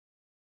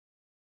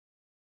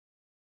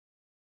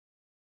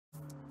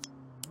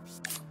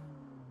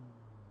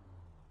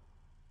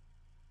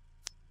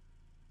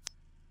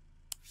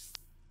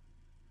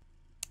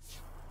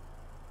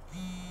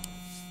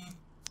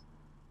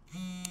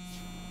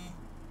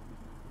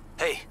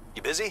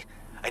You busy?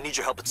 I need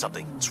your help with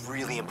something. It's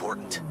really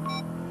important.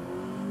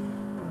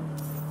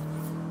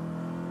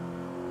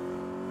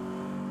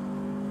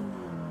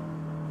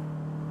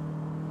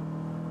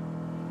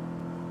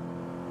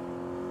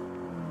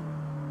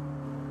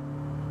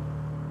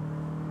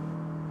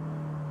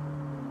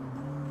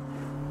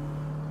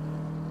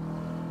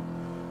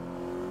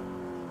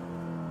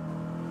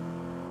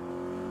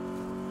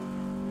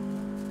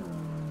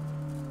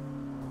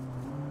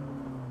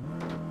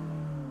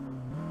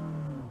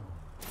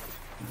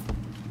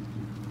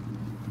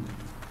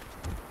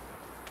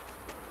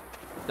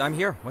 I'm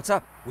here. What's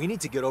up? We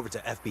need to get over to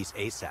FB's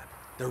ASAP.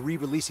 They're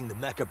re-releasing the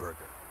Mecha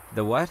Burger.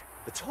 The what?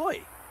 The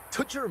toy.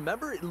 Don't you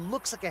remember? It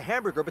looks like a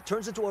hamburger but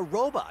turns into a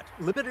robot.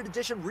 Limited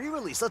edition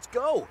re-release. Let's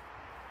go.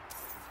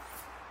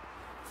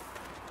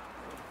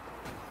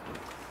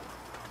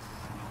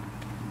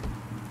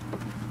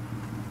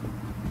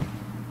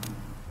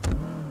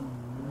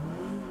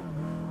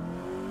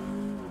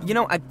 You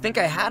know, I think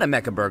I had a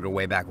Mecha Burger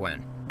way back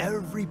when.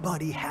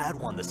 Everybody had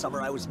one the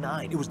summer I was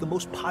 9. It was the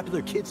most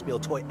popular kids' meal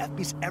toy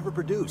FB's ever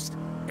produced.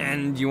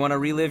 And you want to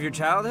relive your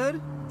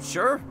childhood?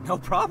 Sure, no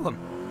problem.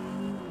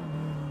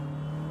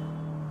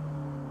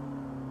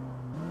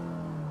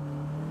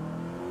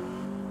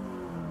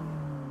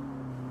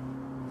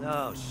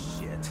 Oh,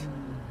 shit.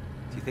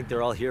 Do you think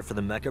they're all here for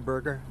the Mecha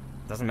Burger?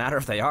 Doesn't matter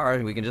if they are,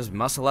 we can just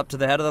muscle up to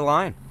the head of the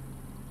line.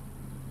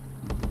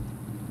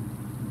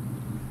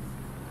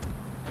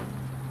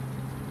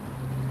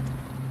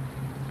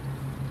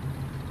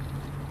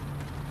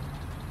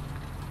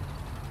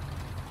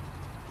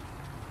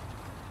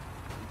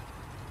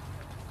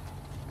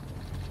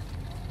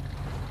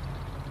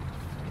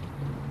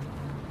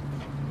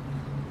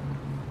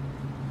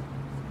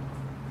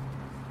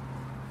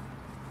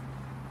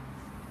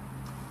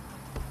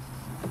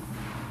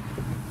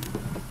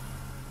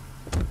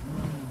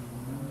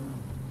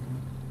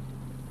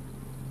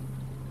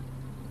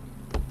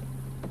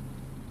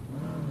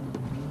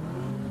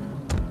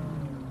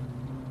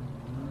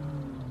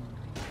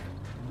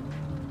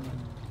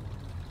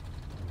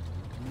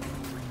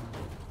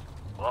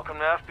 Welcome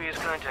to FB's.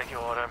 Can I take your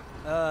order?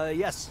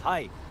 Yes.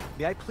 Hi.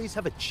 May I please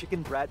have a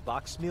chicken brat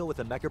box meal with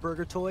a Mecha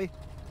Burger toy?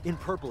 In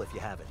purple if you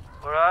have it.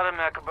 We're out of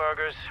Mecha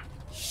Burgers.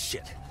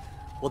 Shit.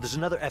 Well, there's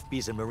another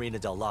FB's in Marina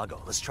del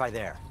Lago. Let's try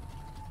there.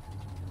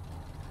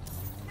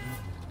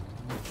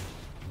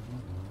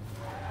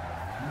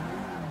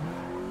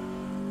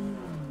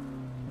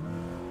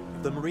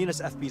 If the Marina's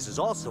FB's is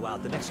also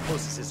out, the next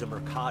closest is a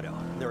Mercado.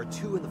 There are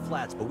 2 in the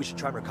flats, but we should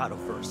try Mercado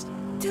first.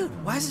 Dude,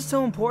 why is it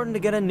so important to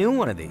get a new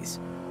one of these?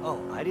 Oh,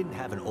 I didn't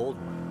have an old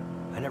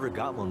one. I never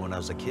got one when I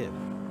was a kid.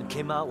 It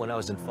came out when I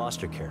was in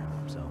foster care,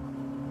 so,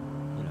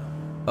 you know.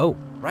 Oh,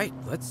 right,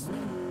 let's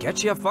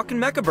get you a fucking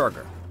Mecha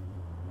Burger.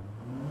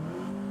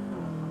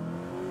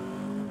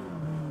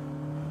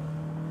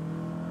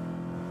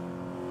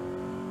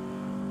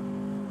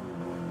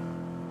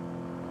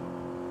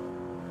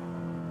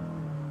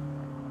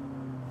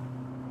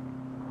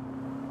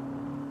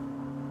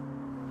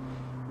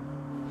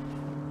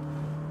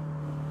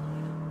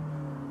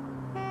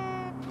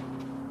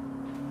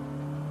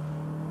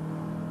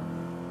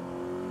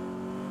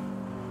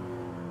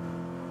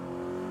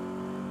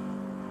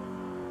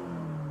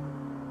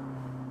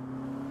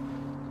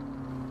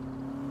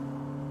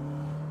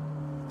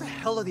 What the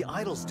hell are the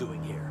idols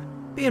doing here?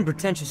 Being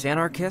pretentious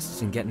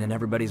anarchists and getting in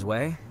everybody's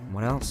way.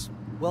 What else?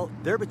 Well,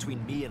 they're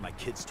between me and my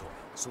kid's toy,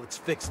 so let's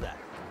fix that.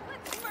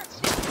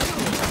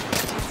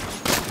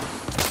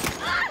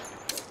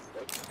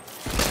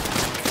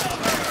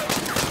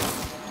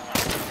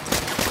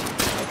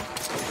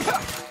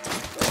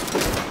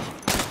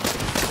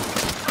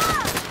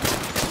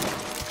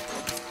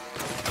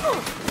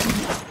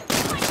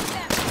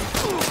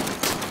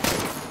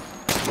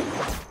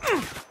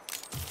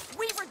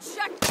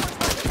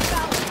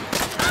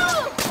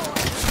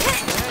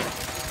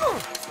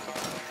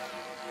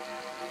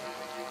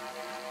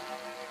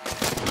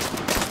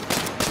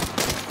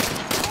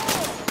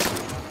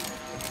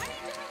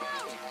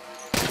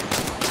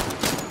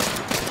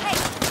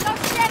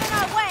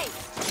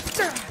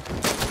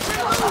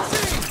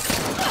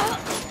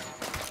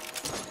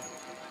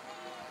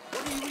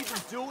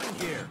 Doing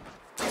here?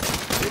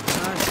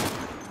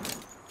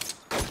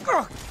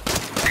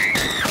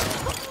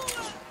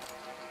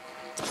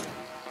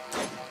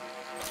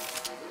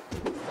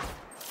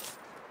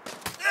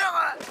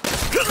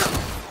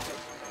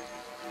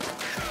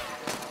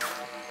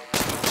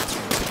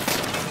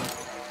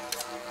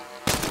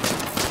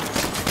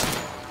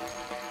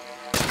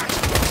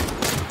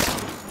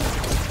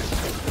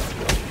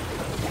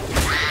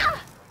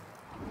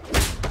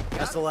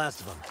 That's the last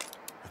of them.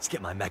 Let's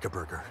get my Mecha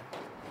Burger.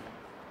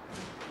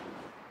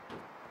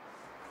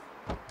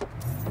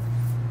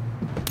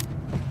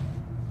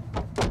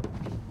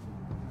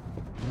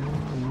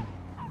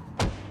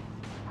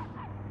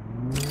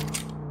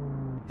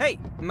 Hey,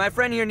 my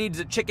friend here needs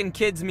a chicken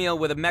kids meal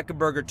with a Mecha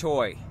Burger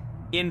toy.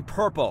 In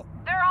purple.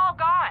 They're all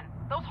gone.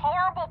 Those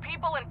horrible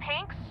people in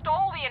pink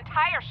stole the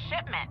entire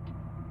shipment.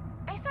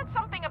 They said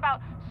something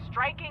about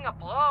striking a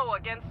blow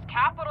against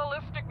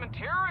capitalistic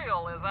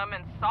materialism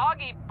and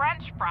soggy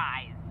French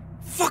fries.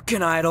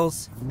 Fucking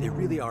idols! They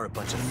really are a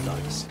bunch of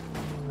thugs,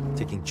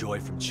 taking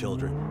joy from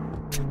children.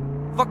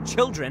 Fuck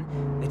children.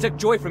 They took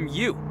joy from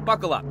you.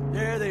 Buckle up.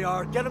 There they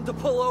are. Get them to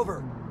pull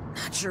over.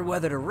 Not sure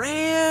whether to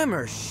ram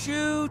or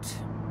shoot.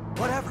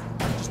 Whatever.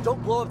 Just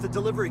don't blow up the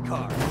delivery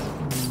car.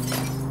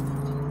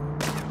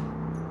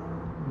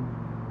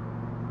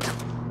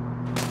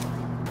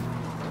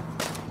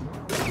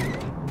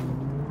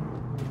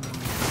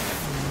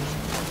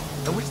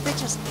 I wish they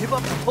just give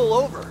up and pull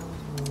over.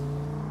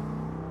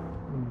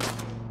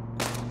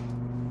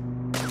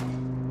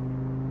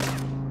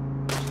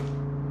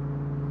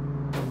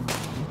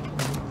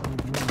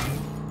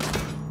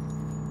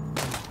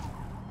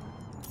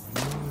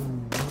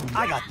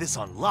 I got this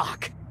on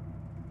lock.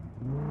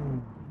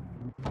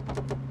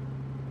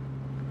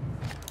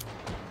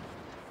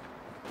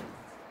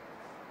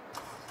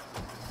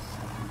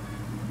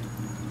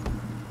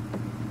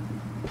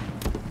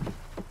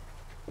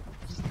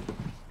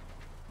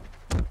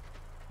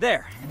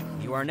 There.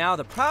 You are now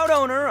the proud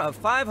owner of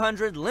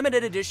 500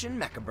 limited edition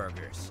Mecha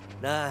Burgers.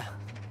 Nah,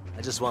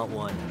 I just want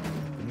one.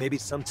 Maybe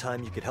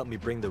sometime you could help me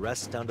bring the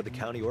rest down to the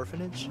county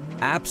orphanage?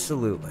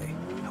 Absolutely.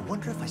 I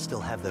wonder if I still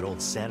have that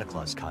old Santa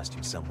Claus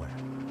costume somewhere.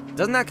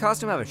 Doesn't that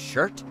costume have a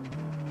shirt?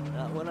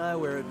 Not when I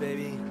wear it,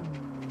 baby.